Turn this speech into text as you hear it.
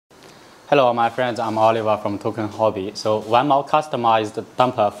Hello my friends, I'm Oliver from Token Hobby. So one more customized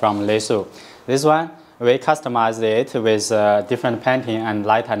dumper from LESU. This one, we customized it with different painting and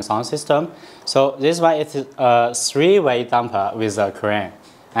light and sound system. So this one is a 3-way dumper with a crane.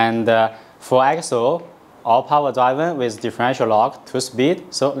 And for axle, all power driven with differential lock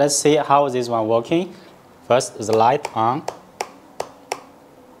 2-speed. So let's see how this one working. First is the light on,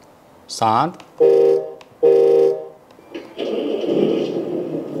 sound.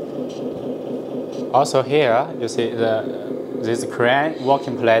 Also here, you see this crane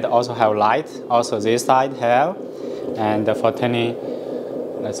working plate also have light. Also this side have. And for turning,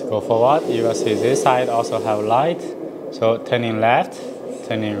 let's go forward. You will see this side also have light. So turning left,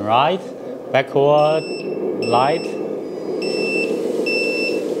 turning right, backward, light.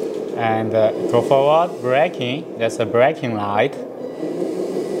 And go forward, braking. That's a braking light.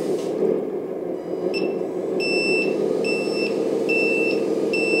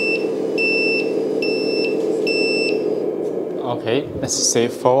 Okay, let's see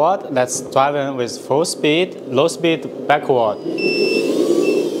forward. Let's drive in with full speed, low speed, backward.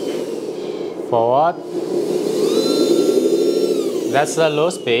 Forward. That's the low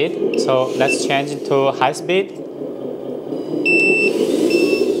speed. So let's change it to high speed.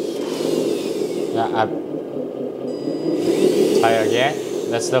 Yeah, try again.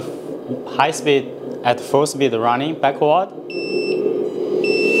 That's the high speed at full speed running backward.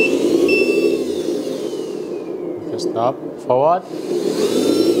 Okay, stop. Forward.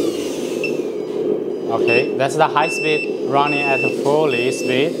 Okay, that's the high speed running at full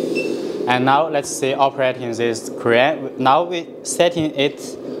speed. And now let's see operating this crane. Now we setting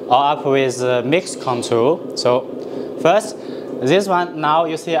it all up with mix control. So first, this one now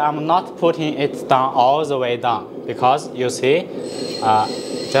you see I'm not putting it down all the way down because you see,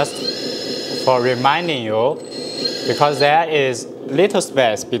 just for reminding you, because there is little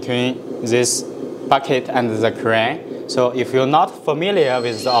space between this bucket and the crane. So if you're not familiar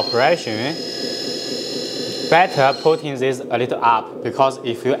with the operation, better putting this a little up, because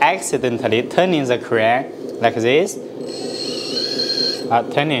if you accidentally turning the crane like this,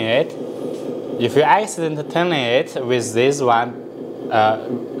 turning it, if you accidentally turning it with this one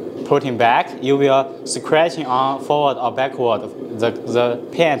putting back, you will scratching on forward or backward. The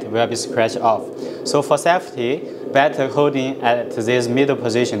paint will be scratched off. So for safety, better holding at this middle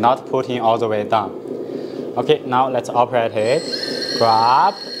position, not putting all the way down. Okay, now let's operate it.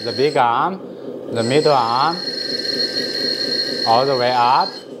 Grab the big arm, the middle arm, all the way up,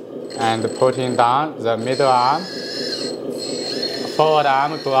 and putting down the middle arm. Forward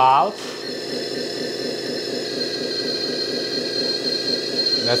arm go out.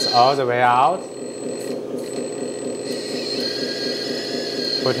 That's all the way out.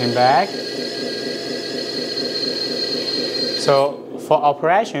 Putting back. So for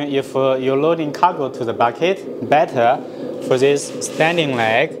operation, if you're loading cargo to the bucket, better for this standing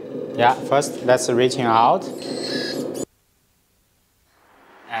leg. Yeah, first let's reaching out.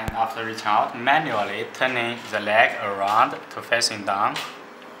 And after reaching out, manually turning the leg around to facing down.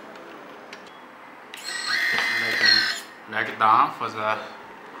 Leg down for the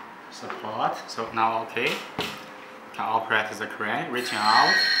support. So now okay. Can operate the crane, reaching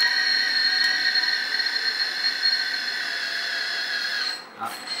out.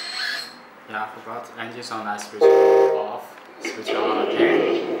 Yeah, I forgot engine sound. I switch off, switch on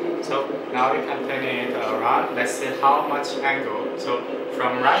again. So now we can turn it around. Let's see how much angle. So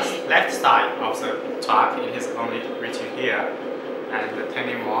from left side of the truck, it is only reaching here, and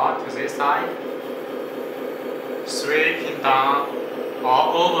turning more to this side, sweeping down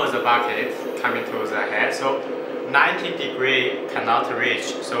all over the bucket, coming to the head. So 90 degree cannot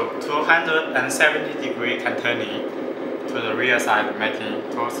reach. So 270 degree can turn it to the rear side, making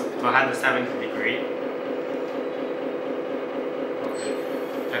 270 degree. Okay.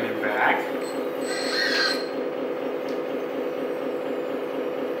 Turning back.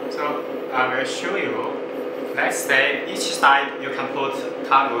 So I will show you. Let's say each side you can put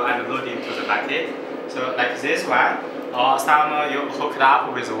cargo and loading to the bucket. So like this one, or some you hook it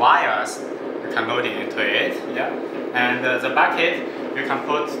up with wires, you can load it into it. Yeah. And the bucket you can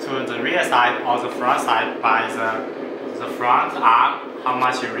put to the rear side or the front side by the front arm, how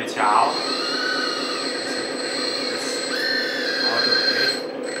much you reach out.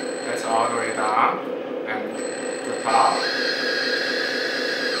 That's all the way down, and to top,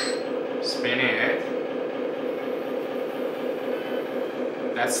 spinning it.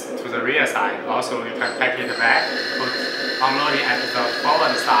 That's to the rear side. Also, you can pack it back, put unloading at the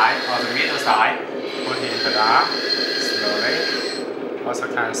forward side or the middle side, put it down slowly. Also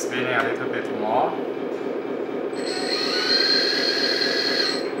can spin it a little bit more.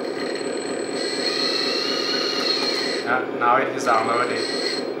 now it is unloaded.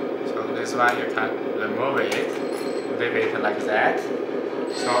 So this one you can remove it, leave it like that.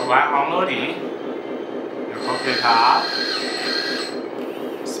 So while unloading, you hook it up,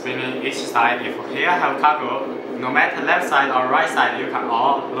 spinning each side. If here have cargo, no matter left side or right side, you can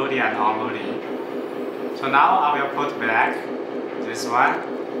all loading and unloading. So now I will put back this one.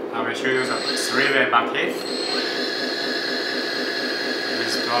 I will show you the 3-way bucket.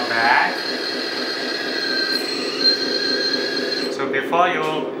 Restore back. So before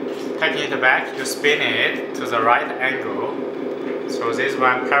you take it back, you spin it to the right angle. So this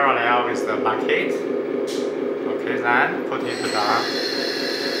one parallel with the bucket. Okay, then put it down.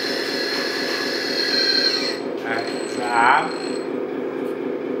 And the arm.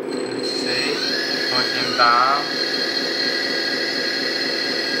 Let's see, put it down.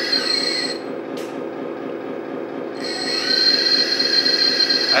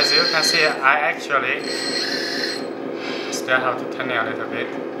 As you can see, I actually still have to turn it a little bit.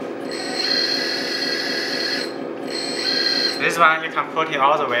 This one you can put it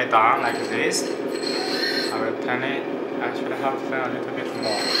all the way down like this. I will turn it. Actually have to turn a little bit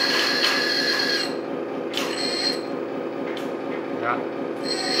more. Yeah,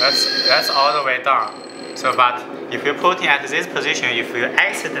 that's all the way down. So, but if you put it at this position, if you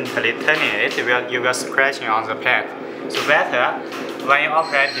accidentally turn it, you will scratching on the pad. So better when you're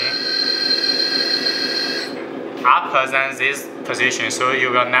operating upper than this position, so you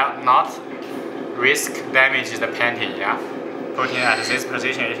will not risk damage the painting. Yeah, putting at this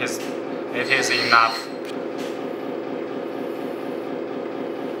position, it is enough.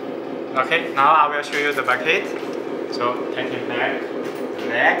 Okay, now I will show you the bucket. So take it back, the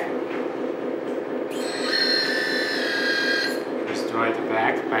leg, restore it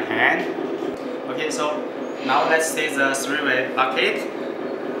back by hand. Okay, so now let's see the 3-way bucket.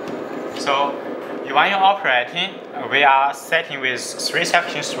 So when you're operating, we are setting with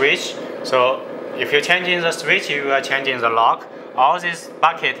 3-section switch. So if you're changing the switch, you are changing the lock. All this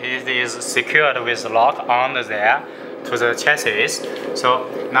bucket is secured with lock on there to the chassis.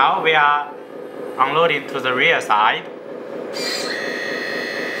 So now we are unloading to the rear side.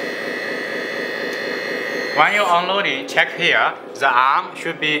 When you're unloading, check here. The arm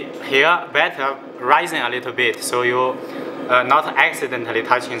should be here, better rising a little bit, so you not accidentally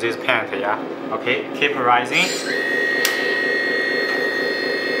touching this paint. Yeah. Okay. Keep rising.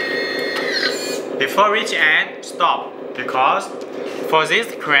 Before reach end, stop, because for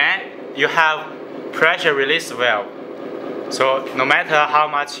this crane you have pressure release valve. So no matter how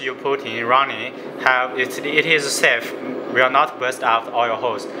much you put in running, it is safe, will not burst out all your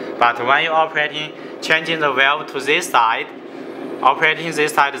hose. But when you're operating, changing the valve to this side, operating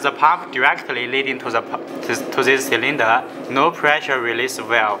this side, the pump directly leading to this cylinder, no pressure release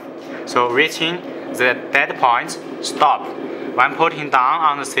valve. So reaching the dead point, stop. When putting down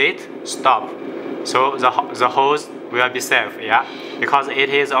on the seat, stop. So the hose will be safe, yeah, because it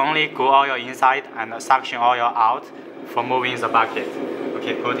is only go oil inside and suction oil out for moving the bucket.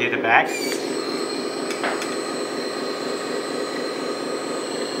 Okay, put it back.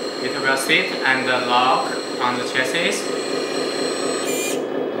 It will sit and lock on the chassis.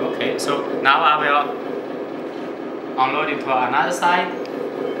 Okay, so now I will unload it to another side.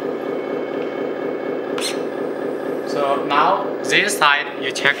 So now this side,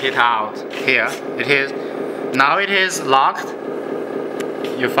 you check it out. Here it is. Now it is locked.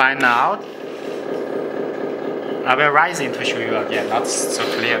 You find out. I will rise it to show you again, not so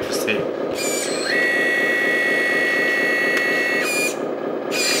clear to see.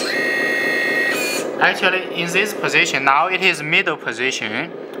 Actually, in this position, now it is middle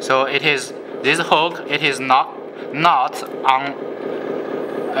position. So it is this hook. It is not on.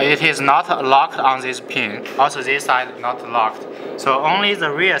 It is not locked on this pin. Also, this side not locked. So only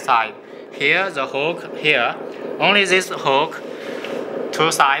the rear side. Here the hook. Here only this hook.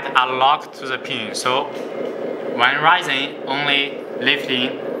 Two sides are locked to the pin. So when rising, only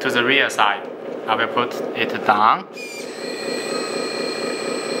lifting to the rear side. I will put it down.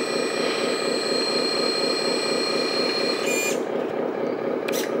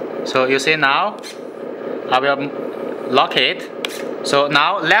 So you see now, I will lock it. So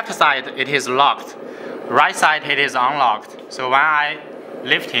now left side it is locked, right side it is unlocked. So when I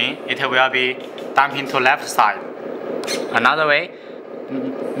lifting, it will be dumping to left side. Another way,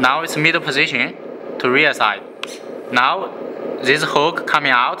 now it's middle position to rear side. Now this hook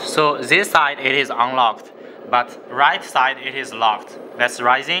coming out, so this side it is unlocked, but right side it is locked. That's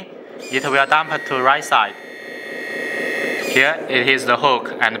rising, it will dump to right side. Here it is the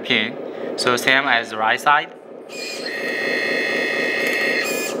hook and pin, so same as the right side.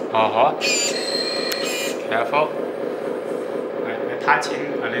 Careful.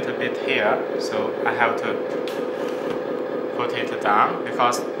 touching a little bit here, so I have to put it down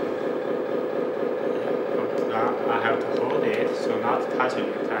because I have to hold it, so not touching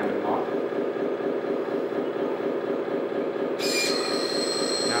it anymore.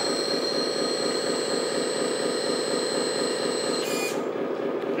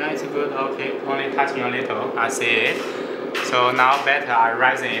 Yeah, it's good. Okay, only touching a little. I see it. So now better I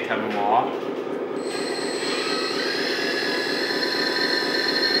raising it more.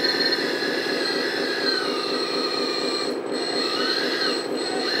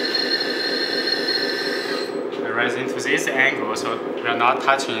 Raising to this angle, so we are not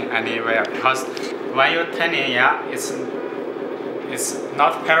touching anywhere, because when you're turning, yeah, it's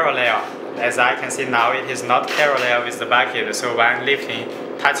not parallel. As I can see now, it is not parallel with the bucket, so when lifting,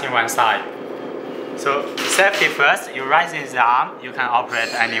 touching one side. So safety first, you raising the arm, you can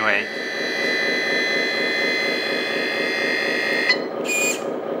operate anyway.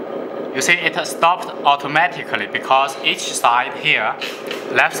 You see it stopped automatically because each side here,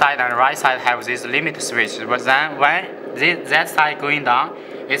 left side and right side have this limit switch. But then when that side going down,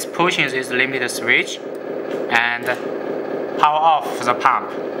 it's pushing this limit switch and power off the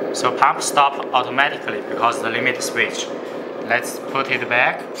pump. So pump stop automatically because the limit switch. Let's put it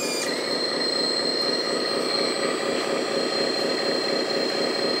back.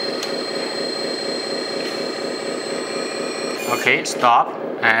 Okay, stop.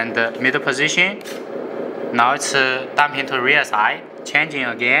 And middle position. Now it's dumping to rear side. Changing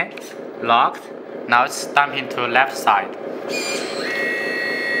again. Locked. Now it's dumping to left side.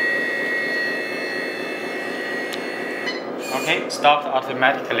 Okay, stopped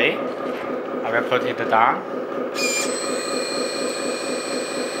automatically. I will put it down.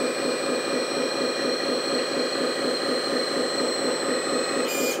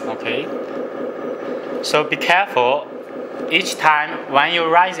 Okay. So be careful. Each time when you're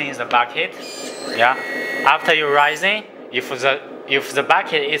rising the bucket, yeah, after you're rising, if the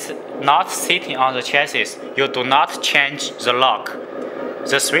bucket is not sitting on the chassis, you do not change the lock.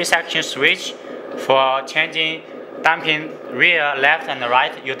 The 3-section switch for changing dumping rear, left and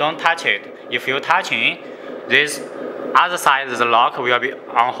right, you don't touch it. If you're touching, this other side of the lock will be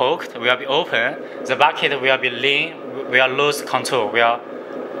unhooked, will be open, the bucket will be lean, will lose control, will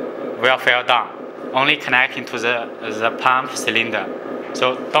fall down. Only connecting to the pump cylinder.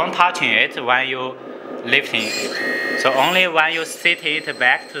 So don't touching it when you lifting it. So only when you sit it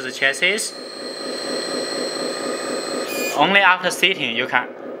back to the chassis, only after sitting you can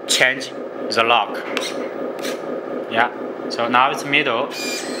change the lock. Yeah. So now it's middle,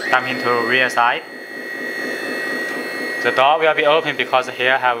 dumping to rear side. The door will be open because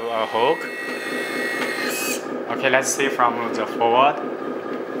here have a hook. Okay, let's see from the forward.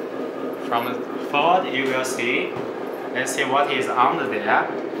 From the forward, you will see. Let's see what is under there.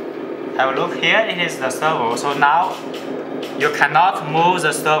 Have a look here. It is the servo. So now you cannot move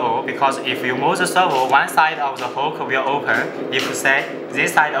the servo because if you move the servo, one side of the hook will open. If you say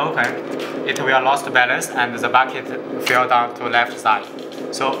this side open, it will lost balance and the bucket fell down to left side.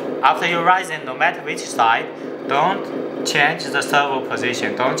 So after you rising, no matter which side, don't change the servo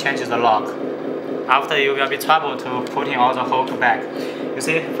position. Don't change the lock. After you will be trouble to putting all the hook back. You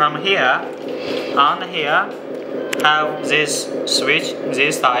see from here, on here, have this switch,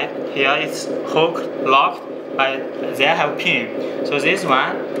 this side, here it's hook locked, but they have pin. So this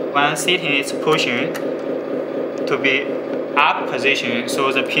one, when sitting, it's pushing to be up position.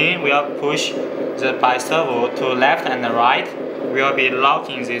 So the pin will push the by servo to left and right, will be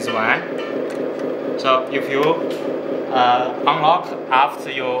locking this one. So if you unlock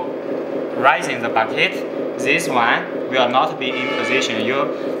after you rising the bucket, this one will not be in position. It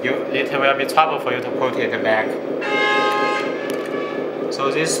will be trouble for you to put it back. So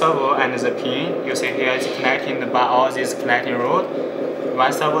this servo and the pin, you see here is connecting by all these connecting rod.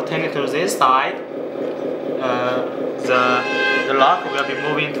 When servo turning to this side, the lock will be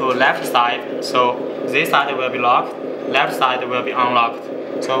moving to left side. So this side will be locked, left side will be unlocked.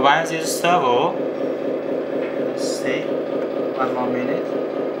 So when this servo, let's see, one more minute.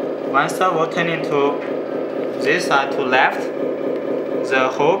 When servo turning to this side to left, the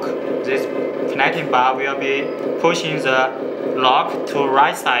hook, this connecting bar will be pushing the lock to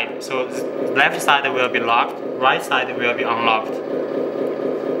right side. So left side will be locked, right side will be unlocked.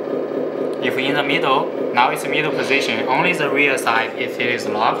 If in the middle, now it's middle position, only the rear side it is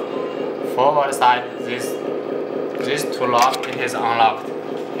locked. Forward side, this to lock, it is unlocked.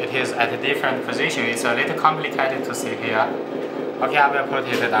 It is at a different position. It's a little complicated to see here. Okay, I will put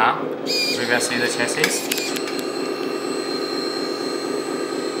it down. We will see the chassis.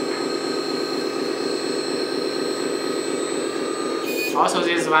 Also,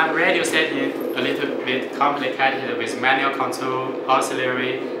 this one radio setting a little bit complicated with manual control,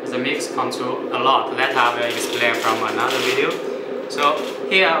 auxiliary, the mix control a lot. That I will explain from another video. So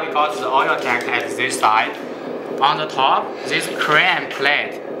here we got the oil tank at this side. On the top, this crane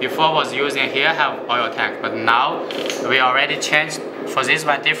plate before was using here have oil tank, but now we already changed for this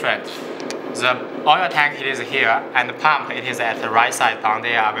one different. The oil tank it is here and the pump it is at the right side down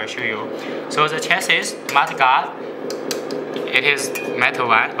there. I will show you. So the chassis mudguard it is metal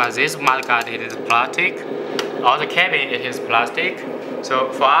one, but this mudguard it is plastic. All the cabin it is plastic.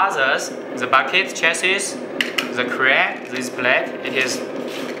 So for others, the bucket chassis, the crane, this plate it is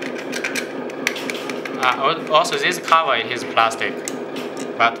also this cover it is plastic,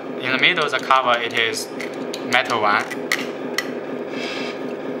 but in the middle the cover it is metal one.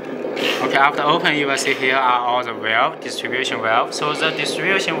 Okay, after open you will see here are all the valve, distribution valve. So the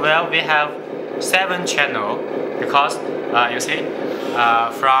distribution valve we have 7 channel because you see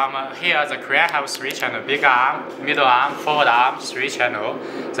from here the crane have 3 channel, big arm, middle arm, forward arm, 3 channel.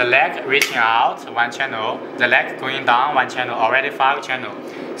 The leg reaching out 1 channel, the leg going down 1 channel, already 5 channel.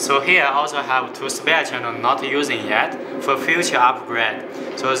 So here also have 2 spare channel not using yet for future upgrade.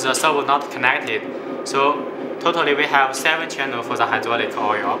 So the servo not connected. So totally we have 7 channel for the hydraulic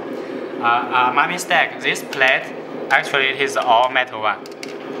oil. My mistake, this plate actually it is all metal one.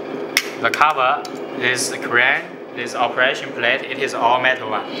 The cover is crane, this operation plate it is all metal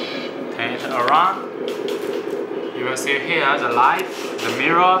one. Turn it around. You will see here the light, the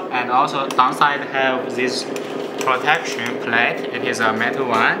mirror, and also downside have this protection plate. It is a metal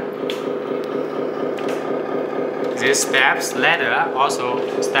one. This steps ladder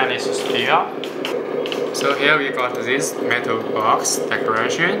also stainless steel. So here we got this metal box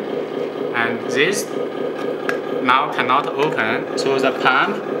decoration, and this now cannot open. So the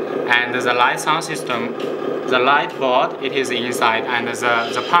pump and the light sound system, the light board it is inside, and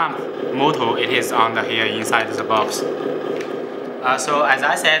the pump motor it is on the here inside the box. So as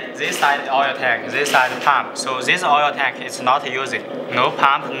I said, this side oil tank, this side pump. So this oil tank is not using. No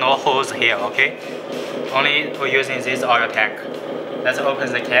pump, no hose here, okay? Only for using this oil tank. Let's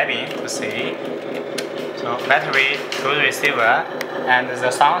open the cabin to see. So battery to the receiver, and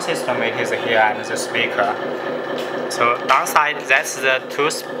the sound system it is here, and the speaker. So downside that's the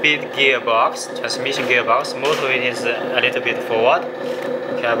 2-speed gearbox, transmission gearbox. Motor it is a little bit forward.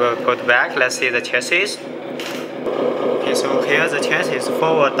 Okay, I will put back. Let's see the chassis. Okay, so here the chassis is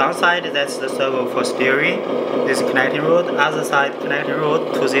forward. Downside that's the servo for steering. This connecting rod, other side connecting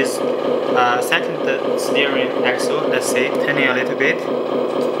rod to this second steering axle. Let's see, turning a little bit.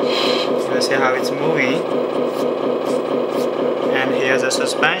 Let's see how it's moving. And here's the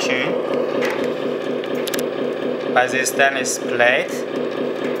suspension by this stainless plate.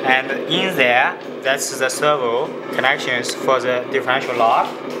 And in there, that's the servo connections for the differential lock.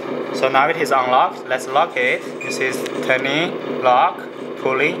 So now it is unlocked. Let's lock it. This is turning, lock,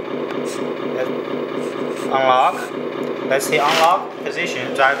 pulling, unlock. Let's see unlock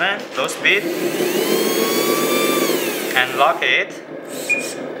position, driving, low speed, and lock it.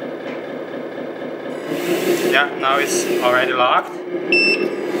 Yeah, now it's already locked.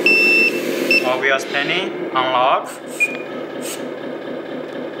 All wheels turning, unlock,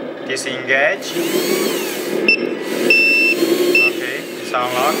 disengage.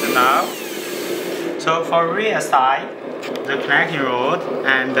 Unlocked now. So for rear side, the connecting rod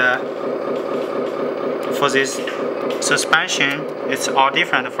and for this suspension, it's all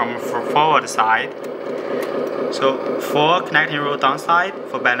different from forward side. So for connecting rod downside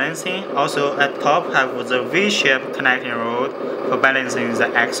for balancing, also at top have the V-shaped connecting rod for balancing the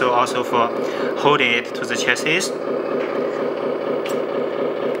axle, also for holding it to the chassis.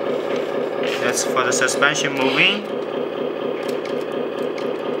 That's for the suspension moving.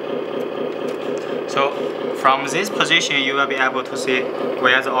 So from this position, you will be able to see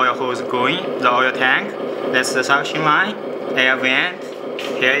where the oil hose is going, the oil tank. That's the suction line, air vent.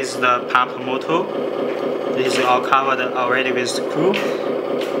 Here is the pump motor. This is all covered already with screw.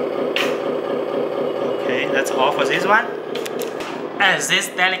 Okay, that's all for this one. And this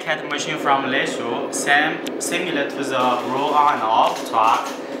delicate machine from LESU, similar to the roll on and off truck,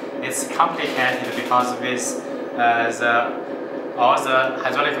 it's complicated because with all the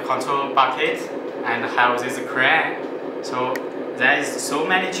hydraulic control bucket and have this crane. So there is so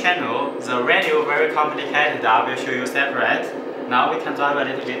many channels. The radio very complicated. I will show you separate. Now we can drive a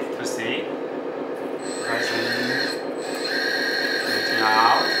little bit to see. Reaching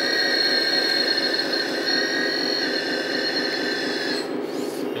out.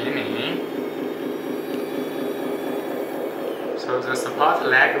 Spinning. So the support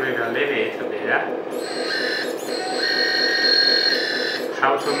leg we will leave it there.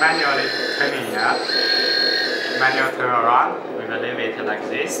 how to manually turn it up. Manual turn around, we will leave it like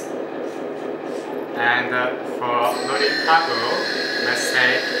this. And for loading cargo, let's say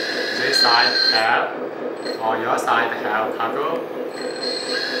this side have or your side have cargo.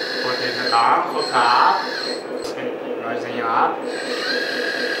 Put it down, hook up, rising up.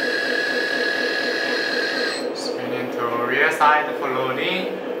 Spinning to rear side for loading.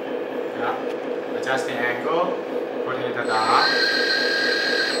 Yeah. Adjusting angle, putting it down.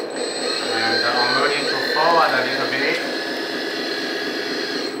 And unloading to forward a little bit.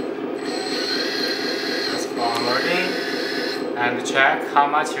 Just for unloading. And check how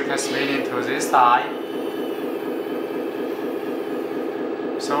much you can spin into this side.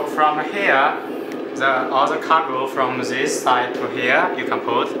 So from here, all the cargo from this side to here you can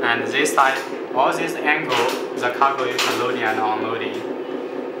put, and this side, all this angle, the cargo you can loading and unloading.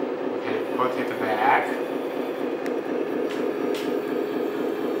 Okay, put it back.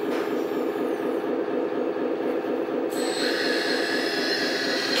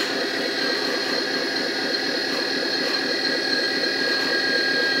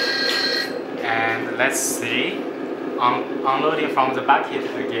 And let's see. Unloading from the bucket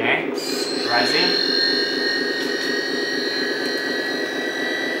again, rising.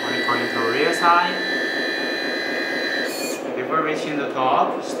 Only going to rear side. Before reaching the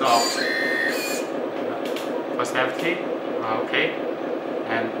top, stop. For safety, okay.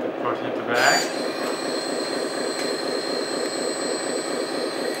 And put it back.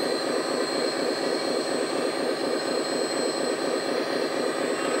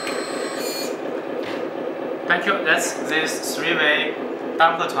 Thank you. That's this 3-way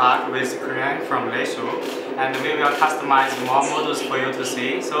dumper truck with crane from LESU, and we will customize more models for you to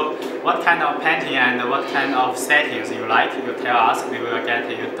see. So what kind of painting and what kind of settings you like, you tell us. We will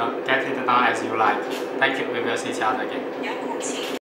get it done as you like. Thank you. We will see each other again.